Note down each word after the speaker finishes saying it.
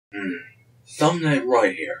Something ain't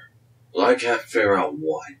right here, but I can't figure out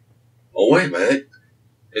why. Oh, wait a minute.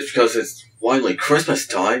 It's because it's finally Christmas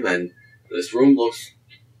time and this room looks,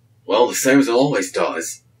 well, the same as it always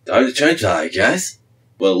does. Time to change that, I guess.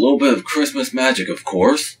 With a little bit of Christmas magic, of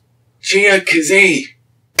course. Chia Kazee!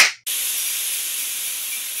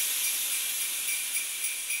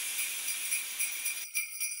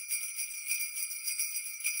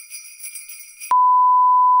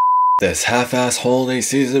 This half-ass holiday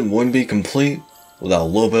season wouldn't be complete without a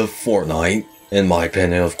little bit of Fortnite, in my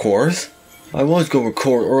opinion, of course. I was going to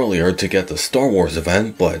record earlier to get the Star Wars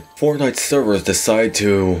event, but Fortnite servers decided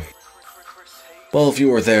to... well, if you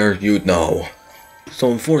were there, you'd know.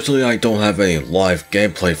 So unfortunately, I don't have any live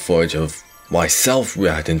gameplay footage of myself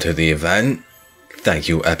reacting to the event. Thank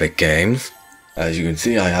you, Epic Games. As you can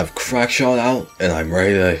see, I have CRACKSHOTS out, and I'm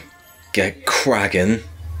ready to get cracking.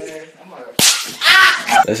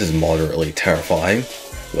 This is moderately terrifying.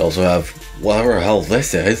 We also have whatever the hell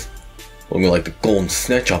this is. Looking like the golden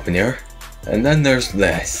snitch up in here. And then there's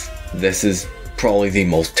this. This is probably the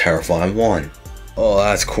most terrifying one. Oh,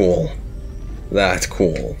 that's cool. That's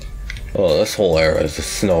cool. Oh, this whole area is a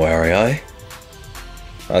snow area, eh?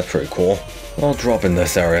 That's pretty cool. I'll drop in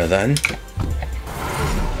this area then.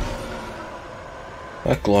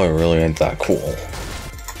 That glider really ain't that cool.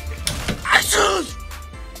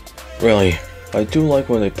 Really, I do like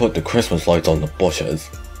when they put the Christmas lights on the bushes.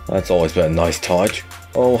 That's always been a nice touch.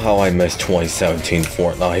 Oh, how I miss 2017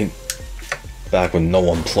 Fortnite. Back when no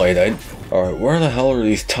one played it. Alright, where the hell are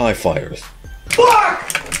these TIE fighters? Fuck!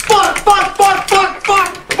 Fuck! Fuck! Fuck! Fuck!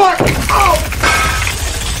 Fuck! Fuck!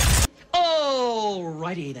 Oh!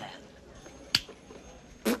 Alrighty then.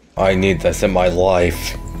 I need this in my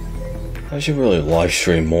life. I should really live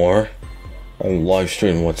stream more. I'm live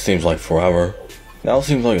streaming what seems like forever. Now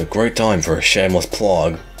seems like a great time for a shameless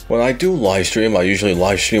plug. When I do live stream, I usually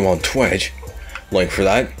live stream on Twitch. Link for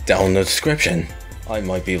that down in the description. I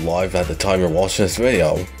might be live at the time you're watching this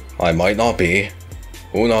video. I might not be.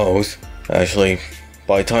 Who knows? Actually,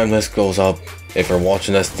 by the time this goes up, if you're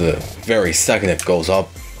watching this the very second it goes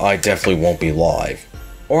up, I definitely won't be live.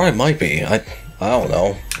 Or I might be. I don't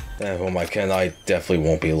know. And whom I can, I definitely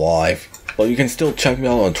won't be live. But you can still check me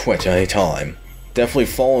out on Twitch anytime. Definitely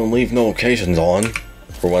follow and leave notifications on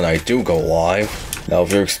for when I do go live. Now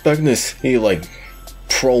if you're expecting to see like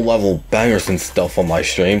pro level bangers and stuff on my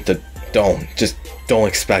stream, just don't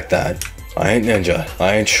expect that. I ain't Ninja,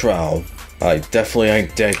 I ain't Shroud, I definitely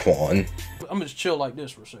ain't Daquan. I'm just chill like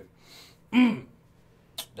this for a second.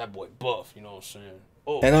 That boy buff, you know what I'm saying?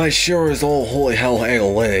 Oh. And I sure as all holy hell ain't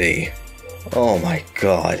Alinity. Oh my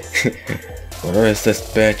god. Where is this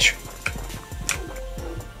bitch?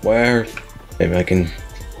 Where? Maybe I can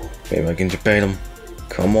debate him.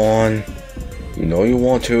 Come on. You know you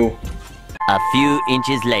want to. A few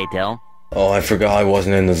inches later. Oh, I forgot I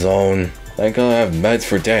wasn't in the zone. Thank God I have meds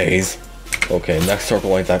for days. Okay, next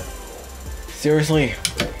circle ain't that... seriously?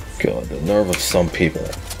 God, the nerve of some people.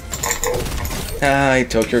 I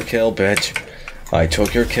took your kill, bitch. I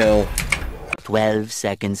took your kill. 12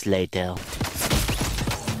 seconds later.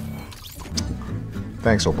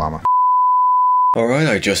 Thanks, Obama. Alright,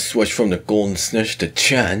 I just switched from the golden snitch to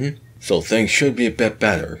Chen, so things should be a bit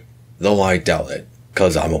better. Though I doubt it,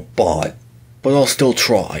 cause I'm a bot. But I'll still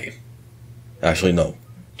try. Actually, no.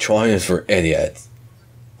 Trying is for idiots.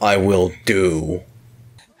 I will do.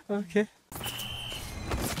 Okay.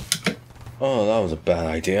 Oh, that was a bad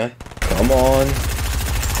idea. Come on.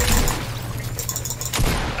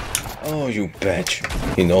 Oh, you bitch.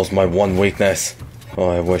 He knows my one weakness. Oh,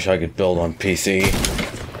 I wish I could build on PC.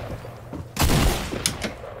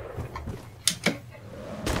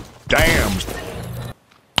 Damn.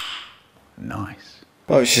 Nice.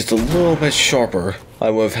 If I was just a little bit sharper, I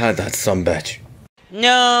would have had that sumbitch.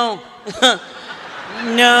 No!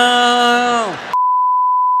 No!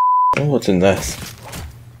 Oh, what's in this?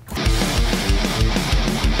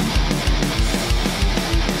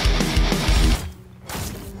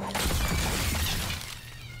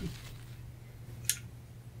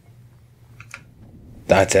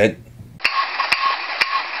 That's it.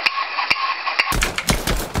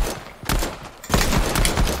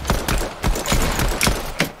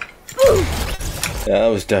 Yeah, that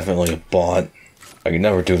was definitely a bot. I could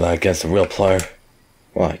never do that against a real player.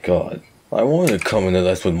 My god. I wanted to come into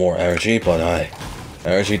this with more energy, but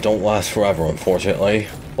energy don't last forever, unfortunately.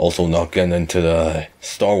 Also, not getting into the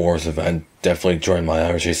Star Wars event definitely drained my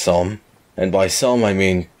energy some. And by some, I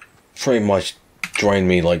mean pretty much drained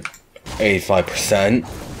me like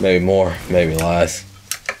 85%. Maybe more, maybe less.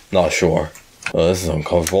 Not sure. Oh, this is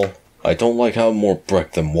uncomfortable. I don't like having more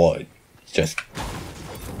brick than wood. Just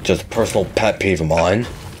a personal pet peeve of mine.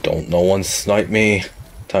 Don't no one snipe me.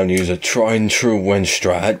 Time to use a tried and true wind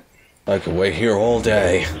strat. I could wait here all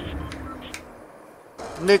day.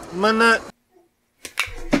 Nick Minute.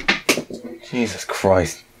 Jesus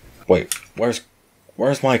Christ. Wait, where's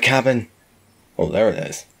my cabin? Oh, there it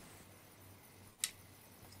is.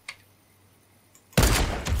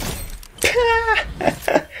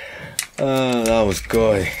 That was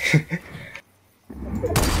good.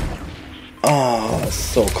 Ah,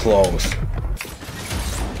 so close.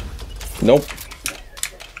 Nope.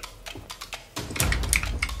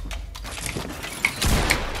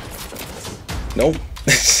 Nope.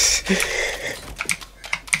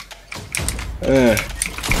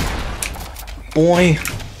 Boy.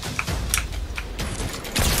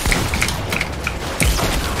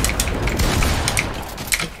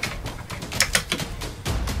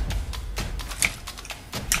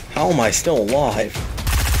 How am I still alive?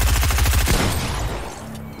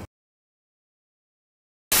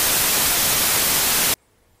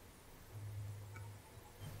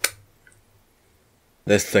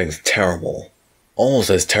 This thing's terrible. Almost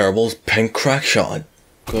as terrible as pink CRACKSHOT.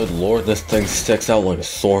 Good lord, this thing sticks out like a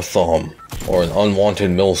sore thumb. Or an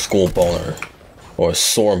unwanted middle school boner. Or a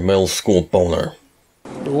sore middle school boner.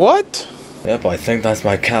 What? Yep, I think that's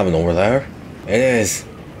my cabin over there. It is.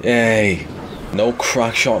 Yay. No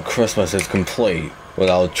CRACKSHOT Christmas is complete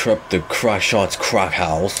without a trip to CRACKSHOT's crack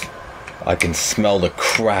house. I can smell the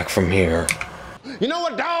crack from here. You know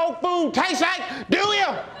what dog food tastes like, do you?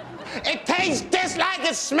 It tastes just like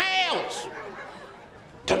it smells.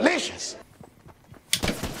 Delicious.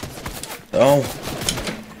 Oh.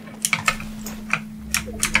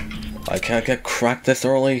 I can't get cracked this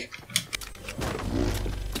early.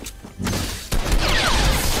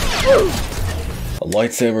 A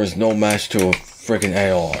lightsaber is no match to a freaking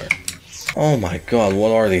AR. Oh my god,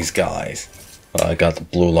 what are these guys? I got the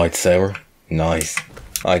blue lightsaber. Nice.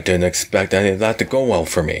 I didn't expect any of that to go well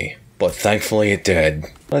for me, but thankfully it did.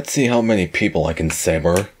 Let's see how many people I can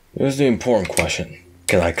saber. Here's the important question.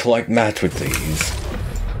 Can I collect mats with these?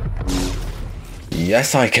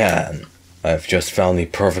 Yes, I can. I've just found the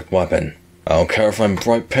perfect weapon. I don't care if I'm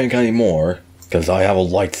bright pink anymore, because I have a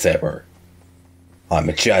lightsaber. I'm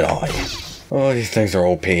a Jedi. Oh, these things are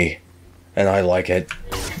OP. And I like it.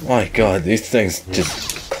 My god, these things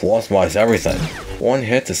just colossalize everything. One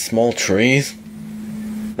hit to small trees?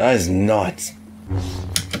 That is nuts.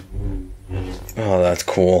 Oh, that's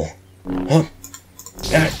cool. Huh?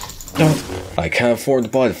 I can't afford to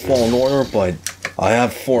buy the Fallen Order, but I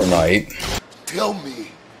have Fortnite. Tell me,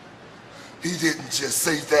 he didn't just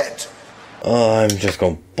say that. I'm just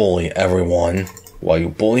gonna bully everyone. Why you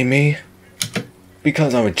bully me?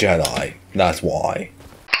 Because I'm a Jedi. That's why.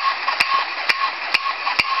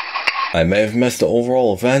 I may have missed the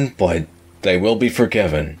overall event, but they will be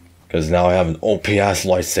forgiven. Because now I have an OP-ass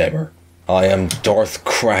lightsaber. I am Darth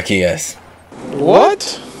Crackius.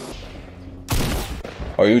 What?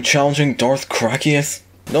 Are you challenging Darth Crackius?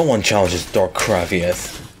 No one challenges Darth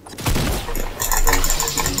Crackius.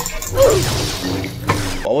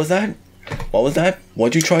 What was that? What was that?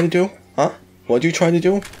 What'd you try to do? Huh? What'd you try to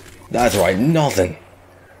do? That's right, nothing.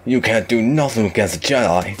 You can't do nothing against a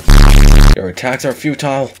Jedi. Your attacks are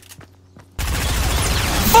futile.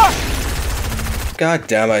 Fuck! God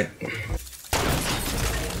damn it.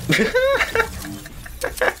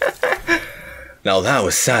 Now that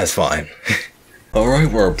was satisfying.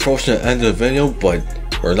 Alright, we're approaching the end of the video, but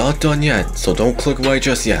we're not done yet, so don't click away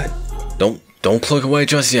just yet. Don't click away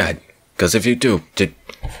just yet. Because if you do,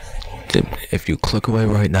 if you click away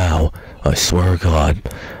right now, I swear to God,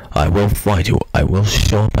 I will find you. I will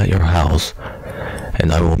show up at your house,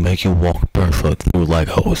 and I will make you walk barefoot through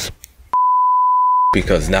Legos.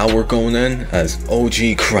 Because now we're going in as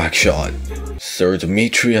OG CRACKSHOT, Sir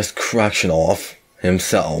Demetrius CRACKSHOT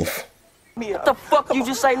himself. What the fuck you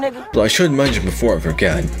just say, nigga? But I should mention before I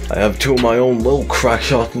forget, I have two of my own little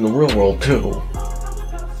CRACKSHOTs in the real world too.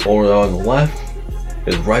 Over there on the left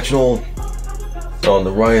is Reginald, and on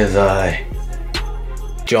the right is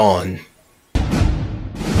John.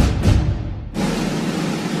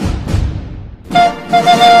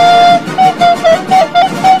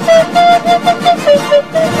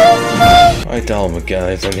 I doubt him again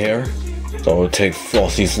is in here, so I'll take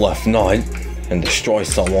Frosty's left nut and destroy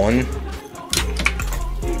someone.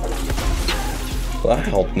 That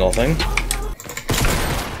helped nothing.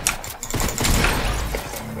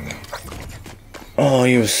 Oh,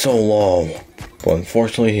 he was so low. But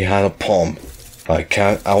unfortunately he had a pump. I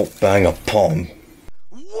can't outbang a pump.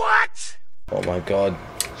 What? Oh my god.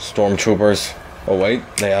 Stormtroopers. Oh wait,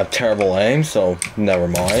 they have terrible aim, so never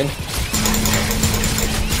mind.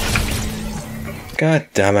 God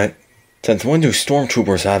damn it. Since when do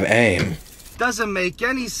stormtroopers have aim? Doesn't make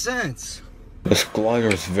any sense. This glider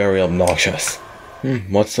is very obnoxious.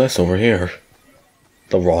 What's this over here?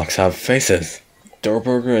 The rocks have faces.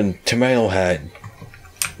 Durburger and Tomato Head.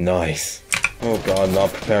 Nice. Oh god,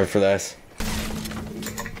 not prepared for this.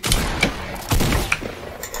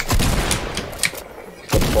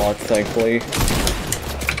 The bot, thankfully.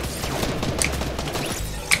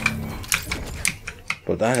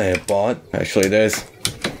 But that ain't a bot. Actually, it is.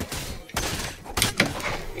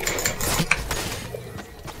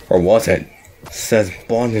 Or was it? Says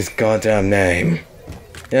bot in his goddamn name.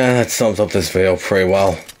 Yeah, that sums up this video pretty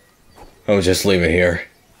well. I'll just leave it here.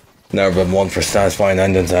 Never been one for satisfying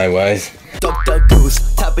endings anyways. Duck, duck,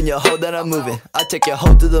 goose, tapping your hoe that I'm moving. I take your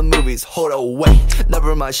hoe to the movies, hold away.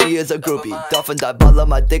 Never mind, she is a groupie. Dolphin die, ball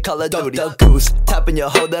my dick, Call of Duty. Duck, duck, goose, tapping your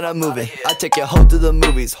hoe that I'm moving. I take your hoe to the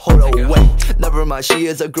movies, hold away. Never mind, she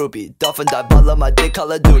is a groupie. Dolphin die, ball my dick,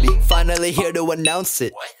 Call of Duty. Finally here to announce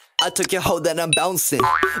it. I took your hoe that I'm bouncing.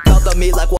 Mouth on me like